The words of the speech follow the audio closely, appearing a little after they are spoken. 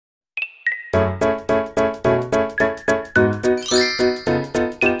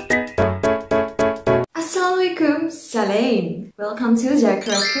Salam! Welcome to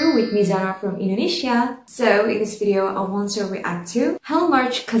contactzaraku with me, Zara from Indonesia. So in this video, I want to react to Hell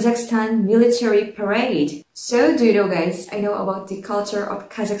March Kazakhstan military parade. So do you know guys, I know about the culture of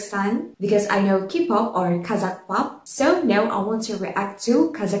Kazakhstan because I know K-pop or Kazak pop. So now I want to react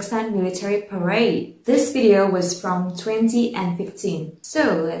to Kazakhstan military parade. This video was from 2015.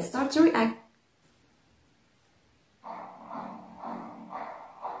 So let's start to react.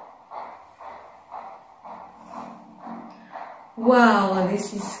 Wow,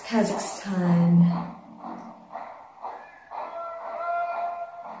 this is Kazakhstan.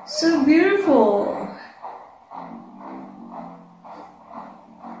 So beautiful.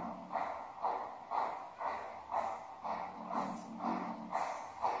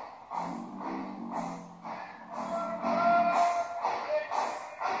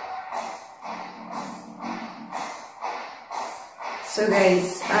 So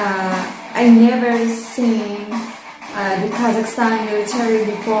guys, I never seen the Kazakhstan military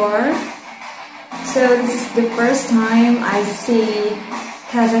before, so this is the first time I see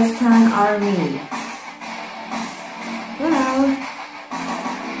Kazakhstan army. Wow.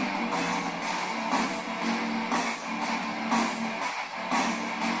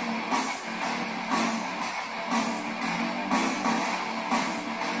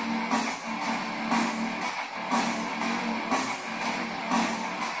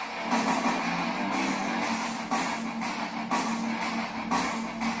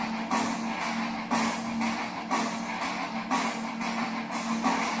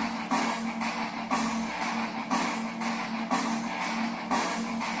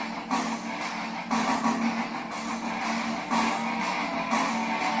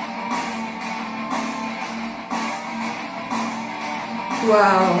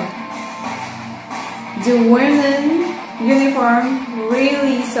 Wow, the women uniform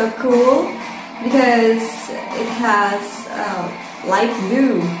really so cool because it has light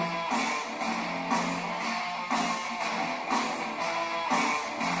blue.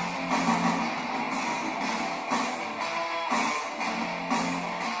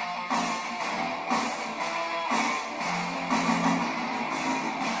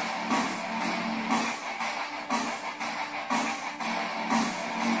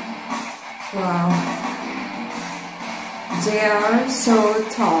 Wow, they are so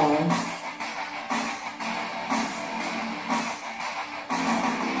tall.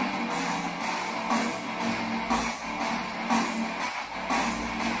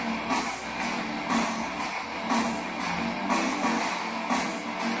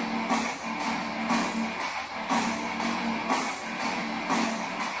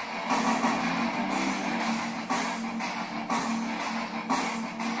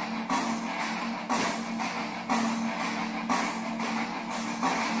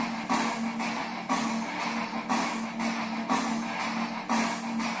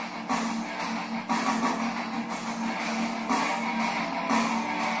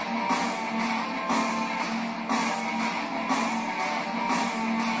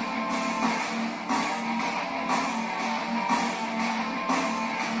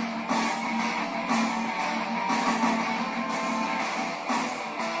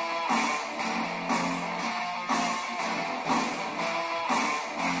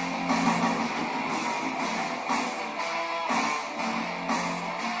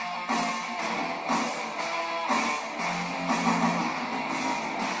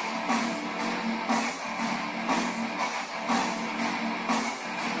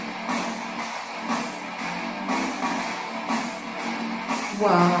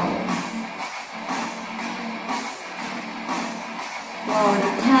 Wow. Wow,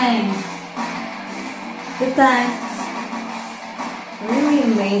 the tank. The tanks. Really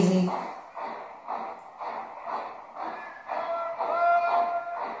amazing.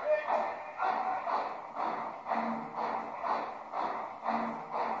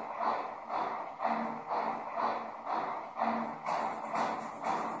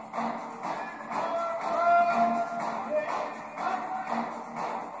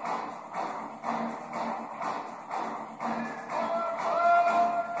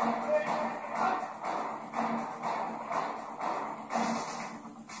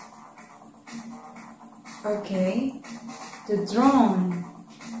 Okay, the drone.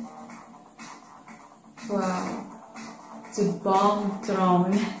 Wow, the bomb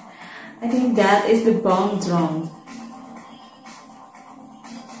drone. I think that is the bomb drone.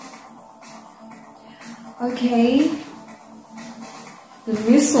 Okay, the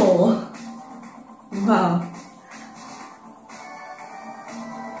missile. Wow.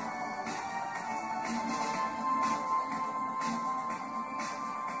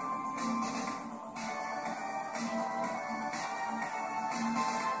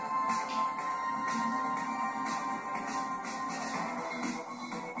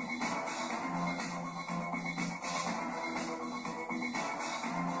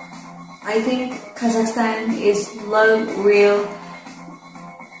 I think Kazakhstan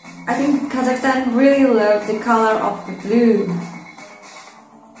really love the color of the blue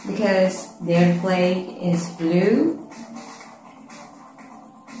because their flag is blue.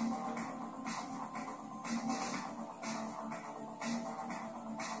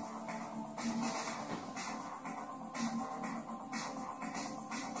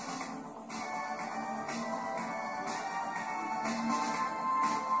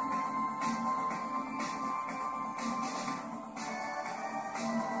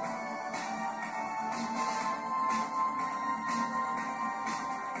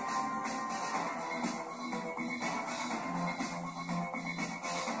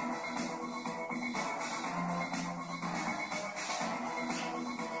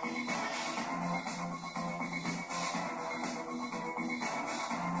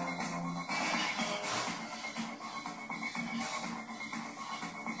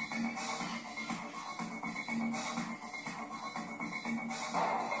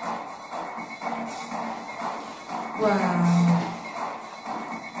 Wow.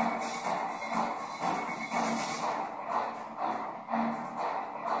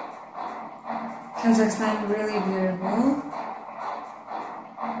 Kazakhstan really beautiful.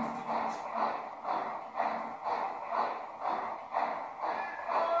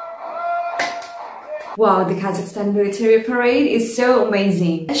 Wow, the Kazakhstan military parade is so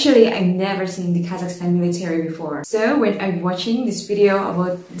amazing. Actually, I've never seen the Kazakhstan military before. So when I'm watching this video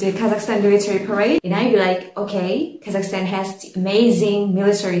about the Kazakhstan military parade, and I'd be like, okay, Kazakhstan has the amazing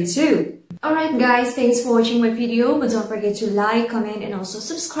military too. Alright guys, thanks for watching my video, but don't forget to like, comment and also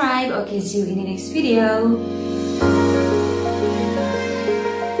subscribe. Okay, see you in the next video.